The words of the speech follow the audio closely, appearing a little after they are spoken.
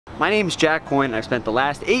My name is Jack Coyne, and I've spent the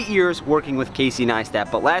last 8 years working with Casey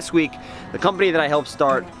Neistat, but last week, the company that I helped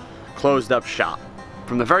start closed up shop.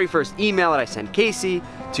 From the very first email that I sent Casey,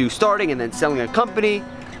 to starting and then selling a company,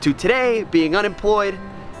 to today being unemployed,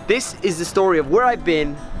 this is the story of where I've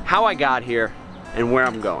been, how I got here, and where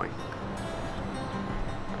I'm going.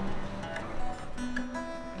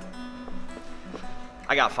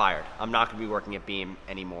 I got fired. I'm not gonna be working at Beme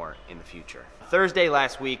anymore in the future. Thursday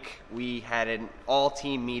last week, we had an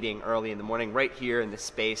all-team meeting early in the morning right here in this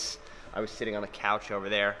space. I was sitting on the couch over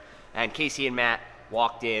there, and Casey and Matt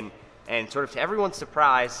walked in, and sort of to everyone's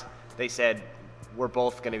surprise, they said, we're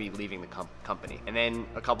both gonna be leaving the company. And then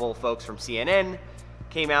a couple of folks from CNN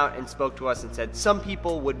came out and spoke to us and said some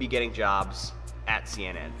people would be getting jobs at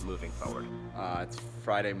CNN moving forward. It's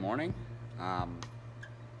Friday morning.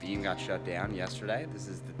 Beme got shut down yesterday. This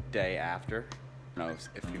is the day after. I don't know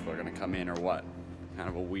if people are gonna come in or what. Kind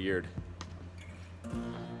of a weird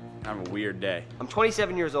day. I'm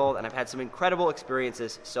 27 years old and I've had some incredible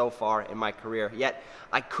experiences so far in my career, yet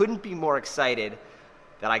I couldn't be more excited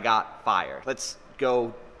that I got fired. Let's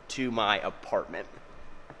go to my apartment.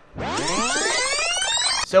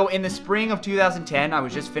 So in the spring of 2010, I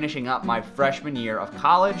was just finishing up my freshman year of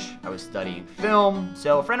college. I was studying film.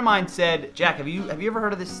 So a friend of mine said, Jack, have you ever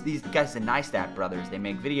heard of these guys, the Neistat brothers? They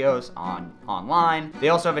make videos online. They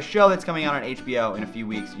also have a show that's coming out on HBO in a few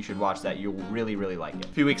weeks. You should watch that. You'll really, really like it.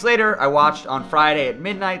 A few weeks later, I watched on Friday at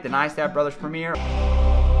midnight the Neistat brothers premiere.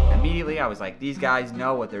 Immediately, I was like, these guys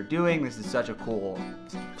know what they're doing. This is such a cool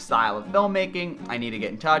style of filmmaking. I need to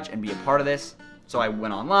get in touch and be a part of this. So I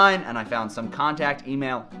went online and I found some contact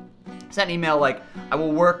email. Sent an email like, I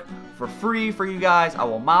will work for free for you guys. I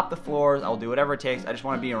will mop the floors. I will do whatever it takes. I just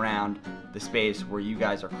want to be around the space where you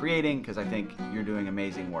guys are creating because I think you're doing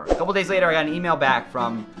amazing work. A couple days later, I got an email back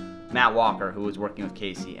from Matt Walker, who was working with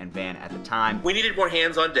Casey and Van at the time. We needed more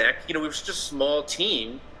hands on deck. You know, we were just a small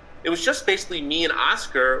team. It was just basically me and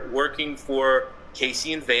Oscar working for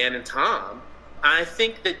Casey and Van and Tom. I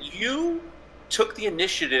think that you took the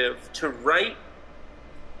initiative to write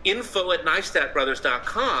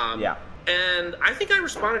info@neistatbrothers.com. Yeah. And I think I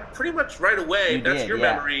responded pretty much right away. That's your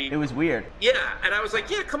memory. It was weird. Yeah, and I was like,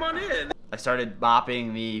 yeah, come on in. I started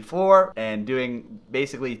mopping the floor and doing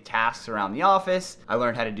basically tasks around the office. I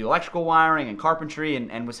learned how to do electrical wiring and carpentry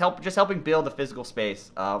and was just helping build the physical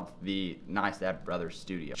space of the Neistat Brothers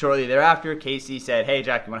studio. Shortly thereafter, Casey said, hey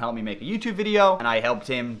Jack, you wanna help me make a YouTube video? And I helped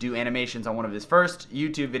him do animations on one of his first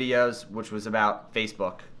YouTube videos, which was about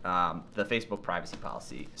Facebook, the Facebook privacy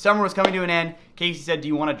policy. Summer was coming to an end. Casey said, do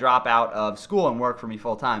you wanna drop out of school and work for me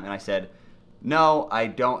full time? And I said, no, I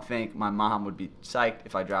don't think my mom would be psyched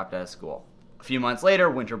if I dropped out of school. A few months later,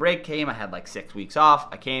 winter break came. I had like 6 weeks off.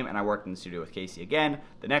 I came and I worked in the studio with Casey again.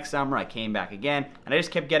 The next summer, I came back again, and I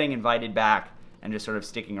just kept getting invited back and just sort of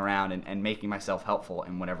sticking around and making myself helpful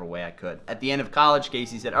in whatever way I could. At the end of college,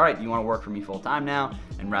 Casey said, all right, do you want to work for me full time now?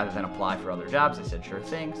 And rather than apply for other jobs, I said, sure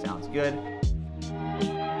thing, sounds good.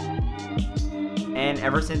 And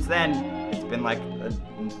ever since then, it's been like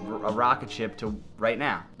a rocket ship to right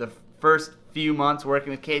now. The first few months working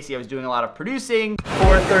with Casey, I was doing a lot of producing.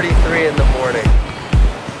 4:33 in the morning.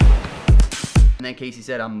 And then Casey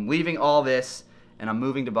said, I'm leaving all this and I'm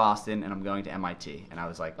moving to Boston and I'm going to MIT. And I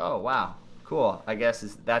was like, oh wow, cool. I guess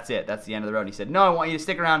that's it. That's the end of the road. And he said, no, I want you to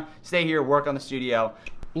stick around, stay here, work on the studio.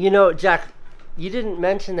 You know, Jack, you didn't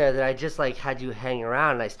mention there that I just like had you hang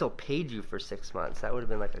around and I still paid you for 6 months. That would have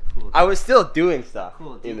been like a cool deal. I was still doing stuff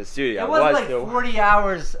Cool, in the studio. It was like 40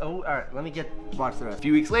 hours. Oh, all right, let me watch the rest. A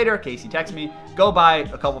few weeks later, Casey texted me, go buy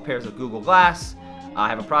a couple pairs of Google Glass. I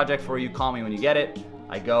have a project for you, call me when you get it.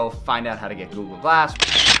 I go find out how to get Google Glass.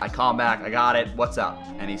 I call him back, I got it, what's up?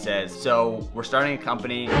 And he says, so we're starting a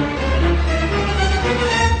company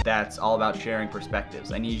that's all about sharing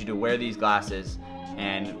perspectives. I need you to wear these glasses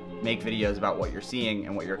and make videos about what you're seeing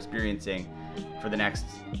and what you're experiencing for the next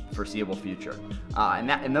foreseeable future.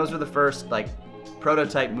 And those were the first like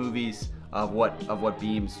prototype movies of what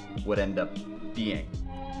Bemes would end up being.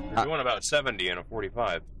 You're doing about 70 in a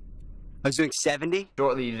 45. I was doing 70?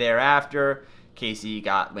 Shortly thereafter, Casey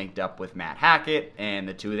got linked up with Matt Hackett, and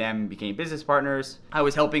the two of them became business partners. I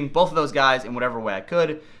was helping both of those guys in whatever way I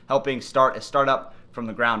could, helping start a startup from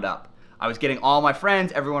the ground up. I was getting all my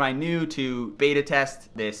friends, everyone I knew, to beta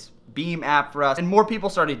test this Beme app for us, and more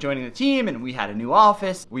people started joining the team, and we had a new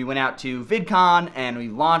office. We went out to VidCon, and we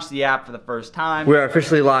launched the app for the first time. We are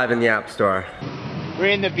officially live in the App Store. We're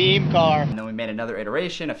in the Beme car. And then we made another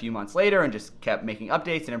iteration a few months later and just kept making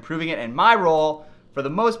updates and improving it, and my role for the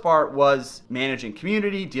most part, was managing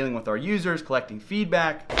community, dealing with our users, collecting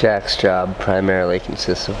feedback. Jack's job primarily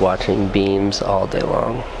consists of watching Bemes all day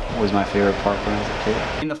long. What was my favorite part when I was a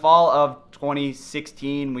kid? In the fall of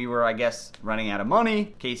 2016, we were, I guess, running out of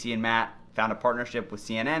money. Casey and Matt found a partnership with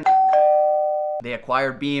CNN. They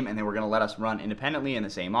acquired Beme and they were gonna let us run independently in the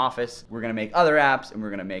same office. We're gonna make other apps and we're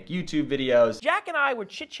gonna make YouTube videos. Jack and I were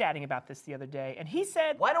chit-chatting about this the other day, and he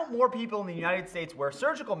said, Why don't more people in the United States wear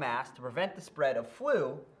surgical masks to prevent the spread of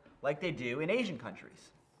flu like they do in Asian countries?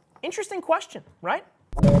 interesting question, right?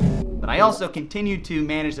 But I also continued to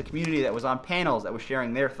manage the community that was on panels that was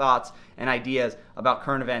sharing their thoughts and ideas about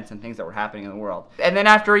current events and things that were happening in the world. And then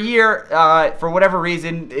after a year, for whatever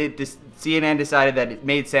reason, CNN decided that it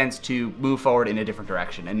made sense to move forward in a different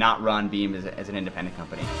direction and not run Beme as an independent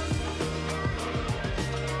company.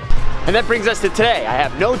 And that brings us to today. I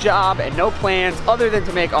have no job and no plans other than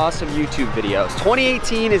to make awesome YouTube videos.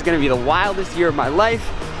 2018 is going to be the wildest year of my life,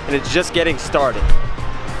 and it's just getting started.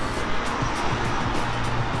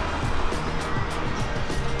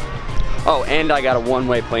 Oh, and I got a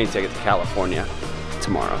one-way plane ticket to California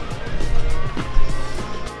tomorrow.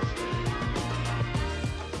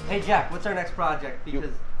 Hey Jack, what's our next project?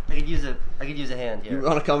 Because I could use a hand here. You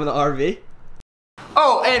want to come in the RV?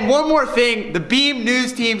 Oh, and one more thing. The Beme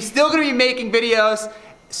news team's still going to be making videos,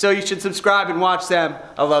 so you should subscribe and watch them.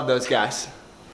 I love those guys.